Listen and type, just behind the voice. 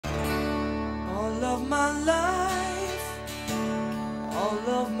All of my life, all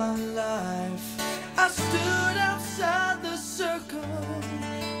of my life, I stood outside the circle,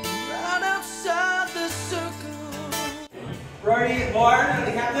 right outside the circle. Brody and Byron are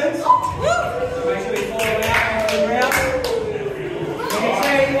the captains. So make sure you follow them out on the ground. You can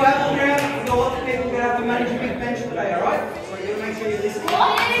say you have on the ground. We've got lots of people going to have to manage a big bench today, alright? So you've got to make sure you listen. At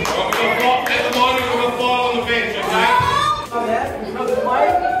the moment, we're going to fly on the bench, okay? Oh yeah? You're not going to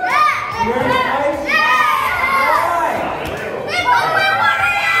play? You ready to play?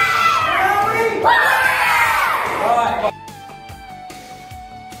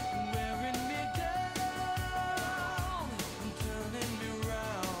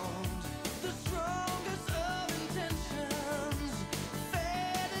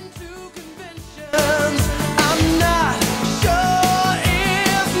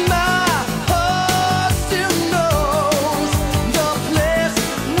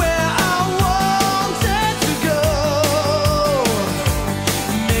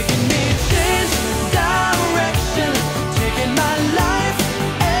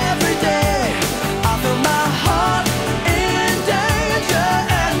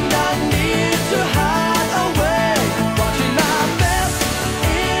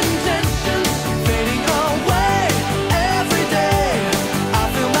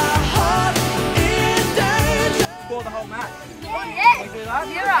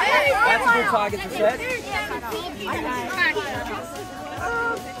 That's a good target to set.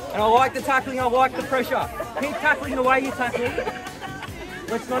 And I like the tackling, I like the pressure. Keep tackling the way you're tackling.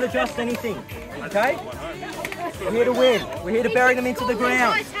 Let's not adjust anything, okay? We're here to win. We're here to bury them into the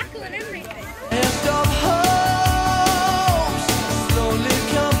ground. Nest of hopes slowly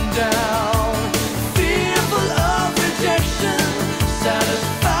come down, fearful of rejection,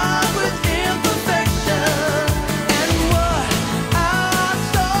 satisfied with imperfection. And what I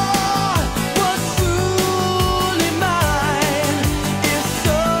thought was truly mine is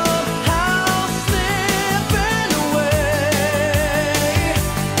somehow slipping away,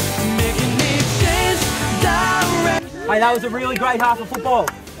 making me change direction. Hey, that was a really great half of football.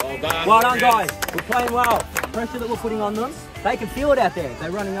 Well done, guys. We're playing well. The pressure that we're putting on them, they can feel it out there.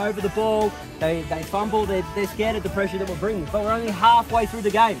 They're running over the ball, they fumble, they're scared of the pressure that we're bringing. But we're only halfway through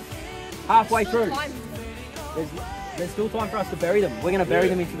the game. Halfway through. There's still time for us to bury them. We're going to bury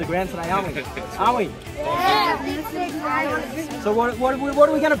them into the ground today, aren't we? Aren't we? Yeah. So what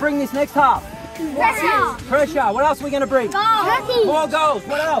are we going to bring this next half? Pressure. What else are we going to bring? Goals. More goals.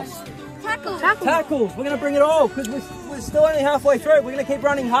 What else? Tackles. We're going to bring it all because we're still only halfway through. We're going to keep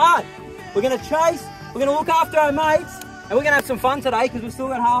running hard. We're going to chase. We're going to look after our mates. And we're going to have some fun today because we've still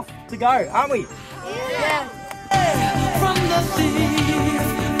got half to go, aren't we? Yeah. From the thief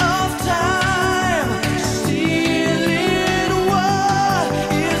of time, stealing what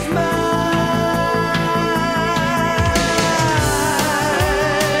is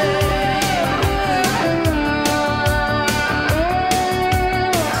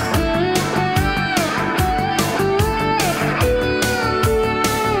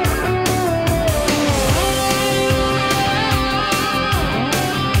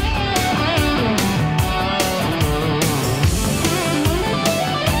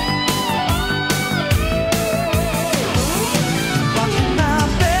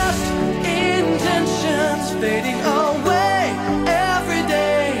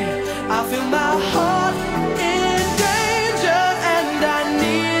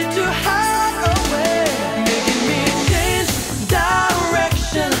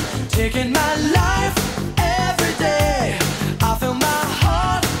taking my life every day. I feel my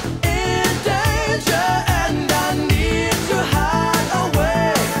heart in danger and I need to hide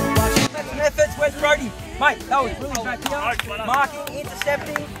away. Some efforts. Where's Brody? Mate, that was really back here. Marking,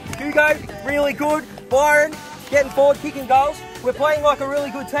 intercepting. Hugo, really good. Byron, getting forward, kicking goals. We're playing like a really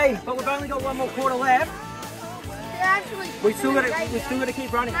good team, but we've only got one more quarter left. We've still got to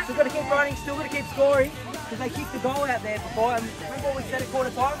keep running. Still got to keep running. Still got to keep scoring. Because they kicked the goal out there before, and remember what we said at quarter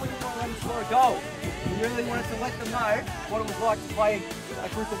time? We didn't want to let them score a goal. We really wanted to let them know what it was like to play a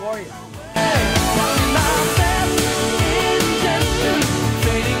group of Warriors.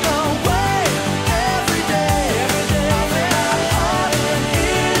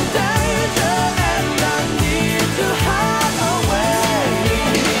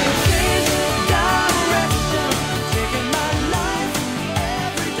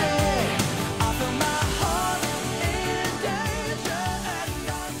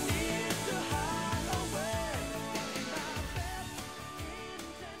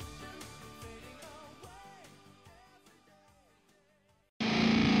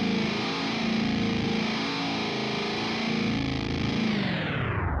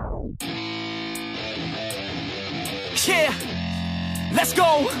 Yeah, let's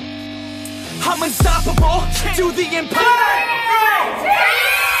go. I'm unstoppable, do the impossible.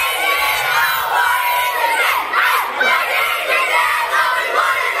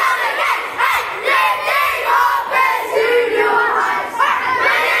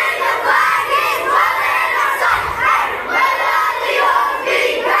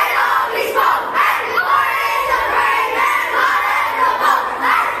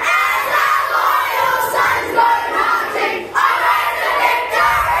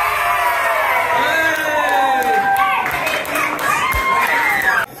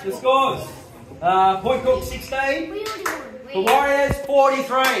 The scores. Point Cook 16. The Warriors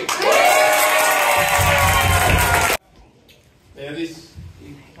 43. Now this,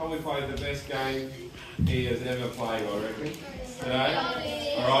 he probably played the best game he has ever played, I reckon, today.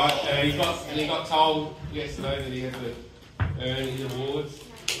 Alright, and he got told yesterday that he had to earn his awards.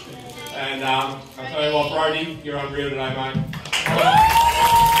 And I'll tell you what, Brody, you're unreal today, mate.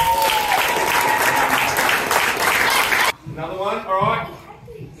 Another one, alright.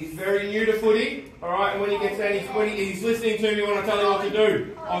 He's very new to footy, alright, and when he gets out, he's listening to me when I tell him what to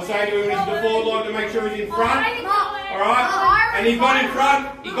do. I'll say to him when he's in the forward line to make sure he's in front, alright, and he got in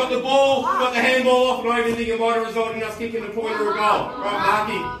front, he got the ball, he got the handball off, and I even think it might have resulted in us kicking the point or a goal. Right,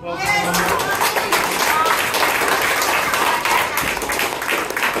 Marky? Well done.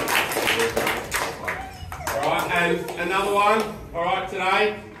 Alright, and another one, alright,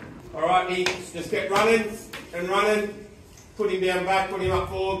 today, alright, he just kept running and running. Put him down back, put him up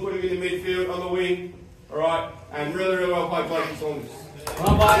forward, put him in the midfield, on the wing, alright, and really, really well played, Blake Saunders.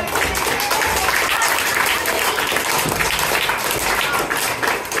 Well played.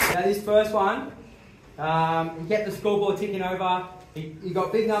 Now this first one, he kept the scoreboard ticking over, he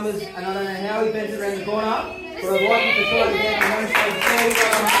got big numbers, and I don't know how he bent it around the corner, but I'd like him to try it again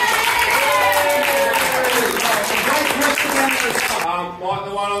on Mike,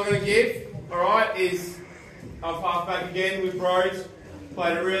 the one I'm going to give, alright, is up half back again with Rhodes.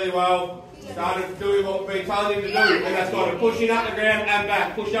 Played it really well. Started doing what we've been telling him to do, and that's got to pushing up the ground and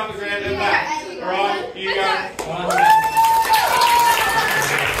back. Push up the ground and back. Alright, here you go.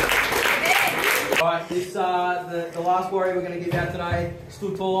 Alright, this the last Warrior we're going to give out today.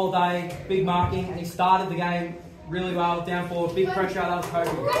 Stood tall all day, big marking, and he started the game really well, down forward, big pressure, that was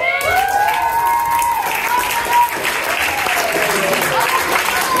Kobe.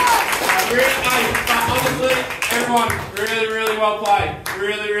 Honestly, everyone, really, really well played.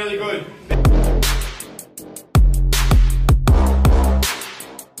 Really, really good.